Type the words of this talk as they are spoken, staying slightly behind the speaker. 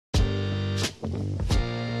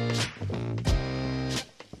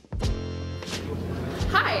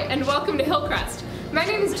and welcome to Hillcrest. My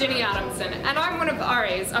name is Ginny Adamson, and I'm one of the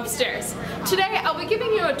RAs upstairs. Today, I'll be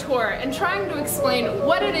giving you a tour and trying to explain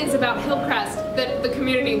what it is about Hillcrest that the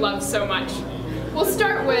community loves so much. We'll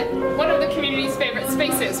start with one of the community's favorite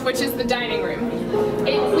spaces, which is the dining room.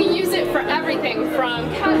 We use it for everything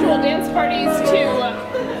from casual dance parties to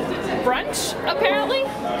brunch, apparently.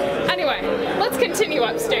 Anyway, let's continue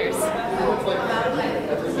upstairs.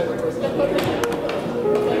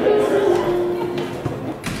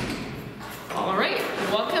 Alright,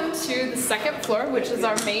 welcome to the second floor, which is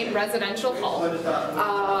our main residential hall.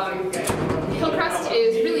 Hillcrest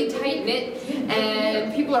is really tight-knit,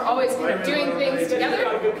 and people are always kind of doing things together.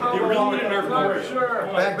 You're really in our floor. Sure.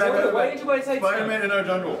 Back. Why did you say Spider-Man in our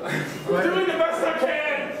jungle. I'm doing the best I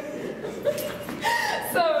can!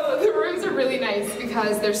 So the rooms are really nice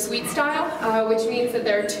because they're suite style, which means that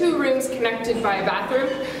there are 2 rooms connected by a bathroom.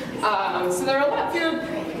 So there are a lot fewer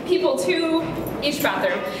people to each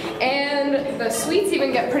bathroom. And the suites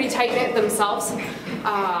even get pretty tight-knit themselves.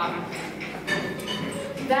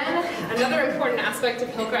 Then another important aspect of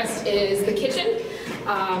Hillcrest is the kitchen.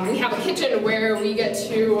 We have a kitchen where we get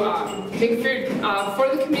to make food for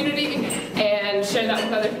the community and share that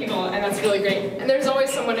with other people, and that's really great. And there's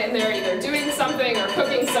always someone in there either doing something or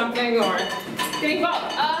cooking something or getting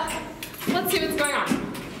involved. Let's see what's going on.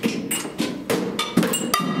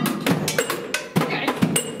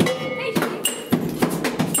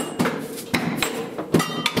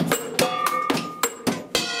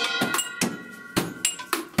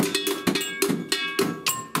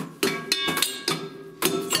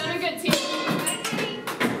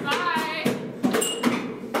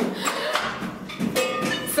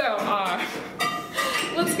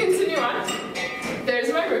 Let's continue on.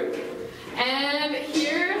 There's my room. And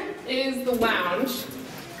here is the lounge.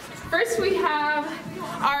 First we have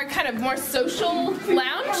our kind of more social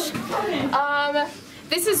lounge.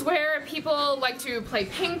 This is where people like to play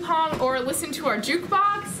ping pong or listen to our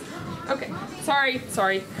jukebox. Okay,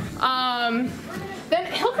 sorry. Then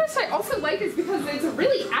Hillcrest I also like is because it's a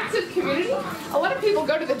really active community. A lot of people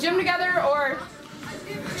go to the gym together or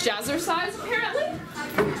jazzercise apparently.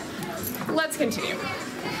 Let's continue.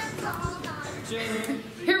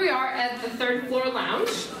 Here we are at the 3rd floor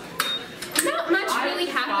lounge. Not much really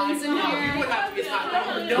happens in here.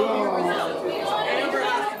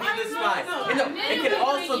 It can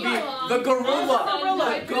also be the gorilla.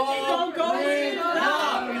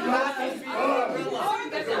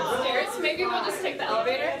 Upstairs. Maybe we'll just take the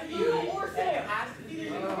elevator.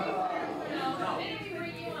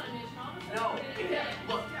 No,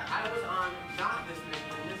 look, I was on not this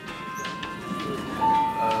mission.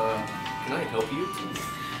 Can I help you?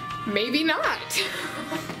 Maybe not.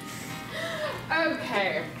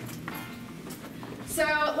 Okay. So,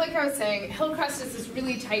 like I was saying, Hillcrest is this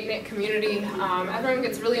really tight-knit community. Everyone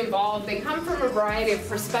gets really involved. They come from a variety of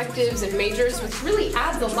perspectives and majors, which really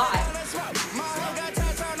adds a lot.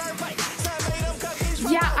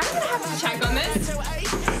 Yeah, I'm gonna have to check on this.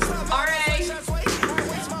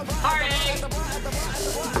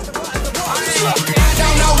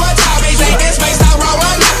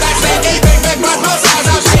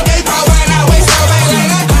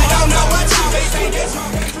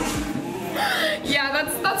 Yeah,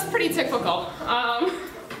 that's pretty typical.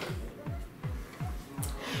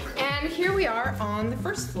 And here we are on the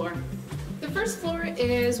 1st floor. The 1st floor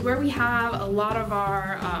is where we have a lot of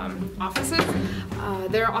our offices.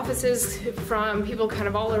 There are offices from people kind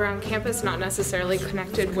of all around campus, not necessarily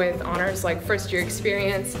connected with honors like first year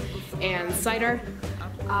experience and CIDR.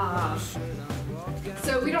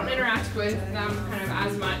 So we don't interact with them kind of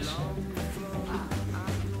as much.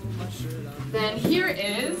 Then here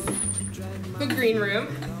is the green room.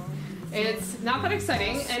 It's not that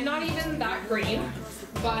exciting and not even that green,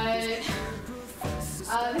 but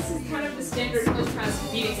this is kind of the standard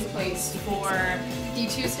Hillcrest meeting place for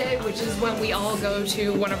D-Tuesday, which is when we all go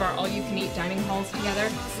to one of our all-you-can-eat dining halls together,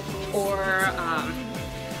 or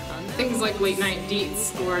things like late night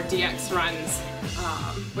deets or DX runs,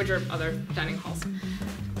 which are other dining halls.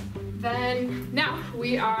 Then now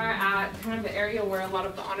we are at kind of the area where a lot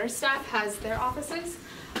of the honors staff has their offices.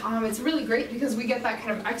 It's really great because we get that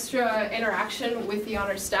kind of extra interaction with the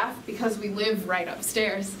honors staff because we live right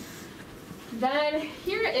upstairs. Then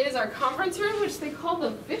here is our conference room, which they call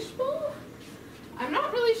the fishbowl. I'm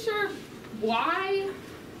not really sure why.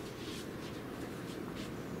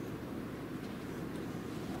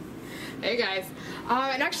 Hey guys.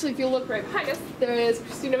 And actually, if you look right behind us, there is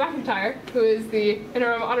Christina McIntyre, who is the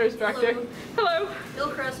interim honors director. Hello.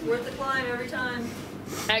 Hillcrest, worth the climb every time.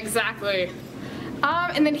 Exactly.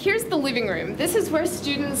 And then here's the living room. This is where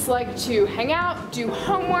students like to hang out, do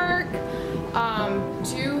homework,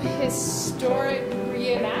 do historic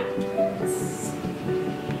reenactments.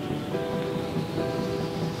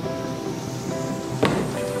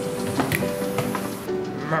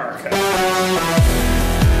 America.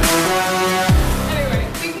 Anyway,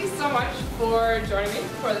 thank you so much for joining me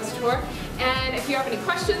for this tour. And if you have any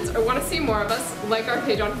questions or want to see more of us, like our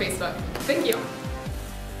page on Facebook. Thank you.